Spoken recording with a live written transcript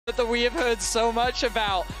that we have heard so much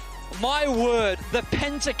about. My word, the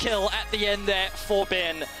pentakill at the end there for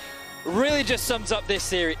Bin really just sums up this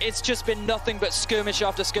series. It's just been nothing but skirmish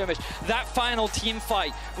after skirmish. That final team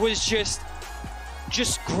fight was just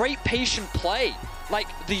great patient play. Like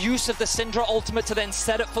the use of the Syndra ultimate to then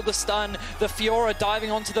set it for the stun, the Fiora diving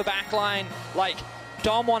onto the backline. Like,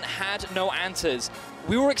 damwon had no answers.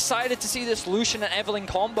 We were excited to see this Lucian and Evelynn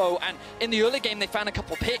combo, and in the early game they found a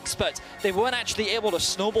couple picks, but they weren't actually able to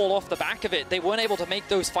snowball off the back of it. They weren't able to make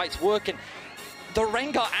those fights work, and the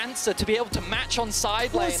Rengar answer to be able to match on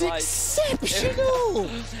side lane was exceptional.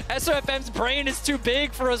 SOFM's brain is too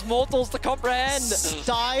big for us mortals to comprehend.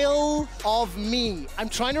 Style of me. I'm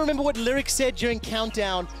trying to remember what Lyric said during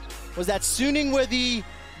Countdown. Was that Suning were the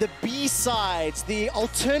B-sides, the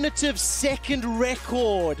alternative second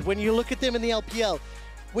record when you look at them in the LPL.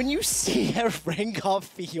 When you see a Rengar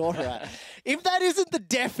Fiora, if that isn't the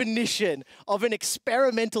definition of an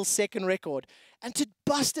experimental second record, and to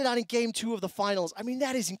bust it out in Game 2 of the finals, I mean,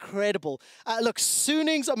 that is incredible. Look,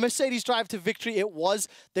 Suning's Mercedes drive to victory, it was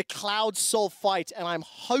the Cloud Soul fight, and I'm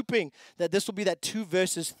hoping that this will be that 2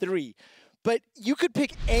 versus 3. But you could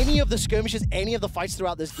pick any of the skirmishes, any of the fights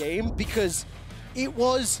throughout this game, because it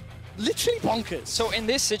was literally bonkers. So in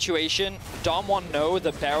this situation, damwon know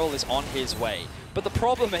the barrel is on his way. But the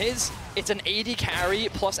problem is, it's an AD carry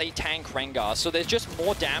plus a tank Rengar, so there's just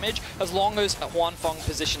more damage as long as Huanfeng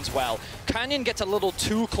positions well. Canyon gets a little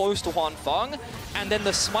too close to Huanfeng, and then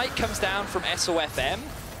the smite comes down from SOFM,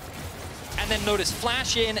 and then notice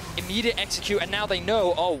flash in, immediate execute, and now they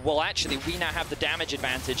know, oh, well actually we now have the damage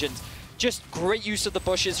advantage, and just great use of the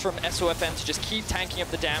bushes from SOFM to just keep tanking up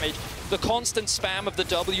the damage, the constant spam of the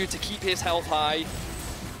W to keep his health high.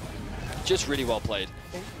 Just really well played.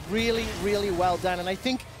 Really, really well done. And I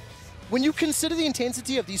think when you consider the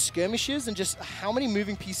intensity of these skirmishes and just how many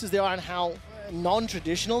moving pieces there are and how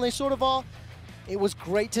non-traditional they sort of are, it was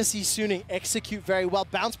great to see Suning execute very well.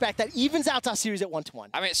 Bounce back. That evens out our series at 1-1.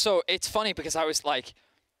 I mean, so it's funny because I was like,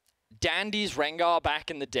 Dandy's Rengar back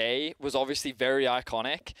in the day was obviously very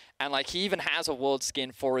iconic, and like he even has a world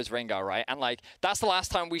skin for his Rengar, right? And like that's the last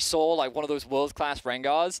time we saw like one of those world-class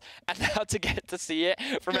Rengars, and now to get to see it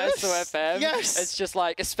from SOFM, it's just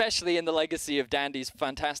like, especially in the legacy of Dandy's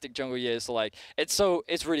fantastic jungle years, so like it's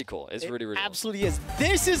really cool. It's really absolutely is.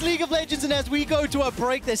 This is League of Legends, and as we go to a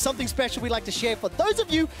break, there's something special we'd like to share for those of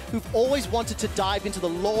you who've always wanted to dive into the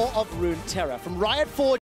lore of Runeterra. From Riot Forge